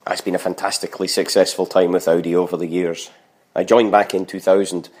It's been a fantastically successful time with Audi over the years. I joined back in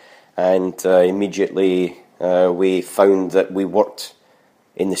 2000, and immediately we found that we worked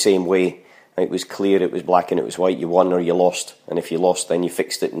in the same way. It was clear, it was black and it was white. You won or you lost, and if you lost, then you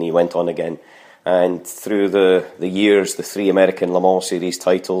fixed it and you went on again. And through the years, the 3 American Le Mans Series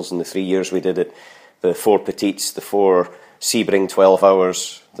titles, in the 3 years we did it, the 4 Petites, the 4 Sebring 12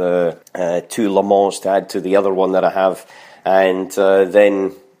 hours, the 2 Le Mans to add to the other one that I have, and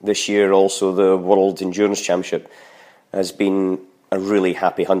then this year also the World Endurance Championship has been a really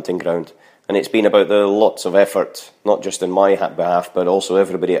happy hunting ground. And it's been about the lots of effort, not just in my behalf, but also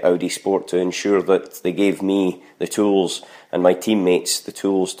everybody at Audi Sport, to ensure that they gave me the tools and my teammates the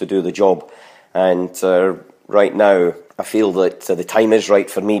tools to do the job. And right now, I feel that the time is right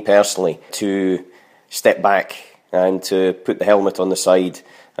for me personally to step back and to put the helmet on the side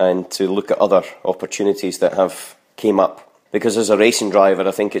and to look at other opportunities that have came up. Because as a racing driver,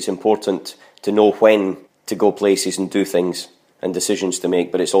 I think it's important to know when to go places and do things and decisions to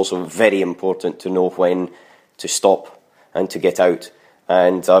make, but it's also very important to know when to stop and to get out.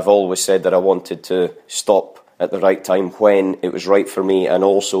 And I've always said that I wanted to stop at the right time when it was right for me, and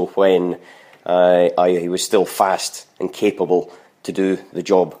also when I was still fast and capable to do the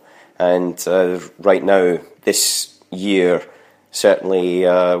job. And right now, this year certainly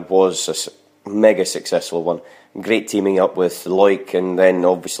was a mega successful one. Great teaming up with Loic and then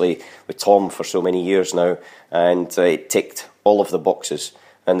obviously with Tom for so many years now, and it ticked all of the boxes,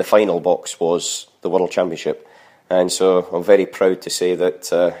 and the final box was the World Championship. And so I'm very proud to say that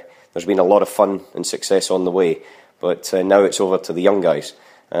there's been a lot of fun and success on the way, but now it's over to the young guys.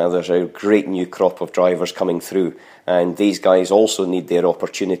 There's a great new crop of drivers coming through, and these guys also need their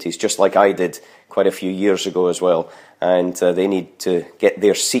opportunities, just like I did quite a few years ago as well, and they need to get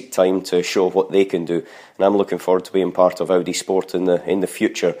their seat time to show what they can do. And I'm looking forward to being part of Audi Sport in the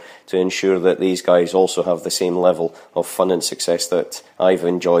future to ensure that these guys also have the same level of fun and success that I've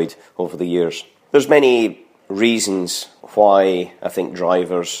enjoyed over the years. There's many reasons why I think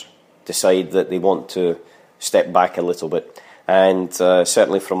drivers decide that they want to step back a little bit. And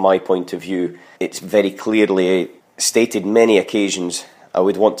certainly from my point of view, it's very clearly stated many occasions I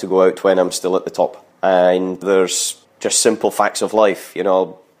would want to go out when I'm still at the top. And there's just simple facts of life. You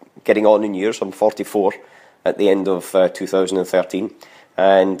know, getting on in years, I'm 44 at the end of 2013.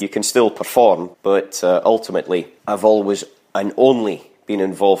 And you can still perform, but ultimately I've always and only been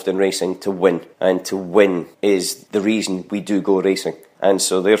involved in racing to win. And to win is the reason we do go racing. And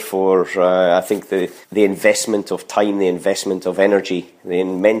so therefore, I think the investment of time, the investment of energy, the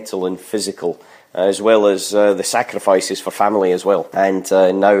mental and physical, as well as the sacrifices for family as well. And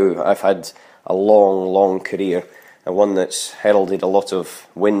now I've had a long career, and one that's heralded a lot of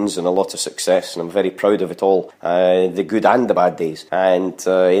wins and a lot of success, and I'm very proud of it all, the good and the bad days. And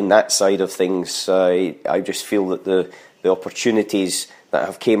in that side of things, I just feel that the opportunities that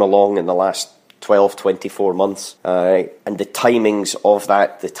have came along in the last 12, 24 months, and the timings of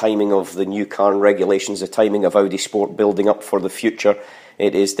that, the timing of the new car and regulations, the timing of Audi Sport building up for the future,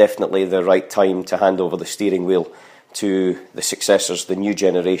 it is definitely the right time to hand over the steering wheel to the successors, the new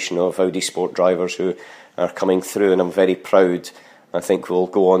generation of Audi Sport drivers who are coming through, and I'm very proud. I think we'll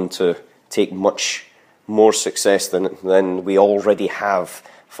go on to take much more success than we already have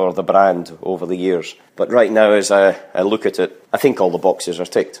for the brand over the years. But right now, as I look at it, I think all the boxes are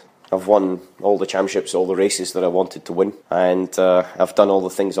ticked. I've won all the championships, all the races that I wanted to win, and I've done all the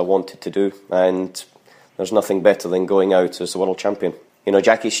things I wanted to do, and there's nothing better than going out as the world champion. You know,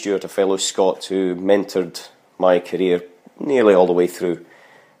 Jackie Stewart, a fellow Scot who mentored my career nearly all the way through,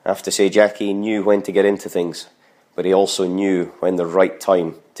 I have to say Jackie knew when to get into things, but he also knew when the right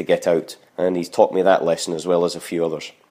time to get out, and he's taught me that lesson as well as a few others.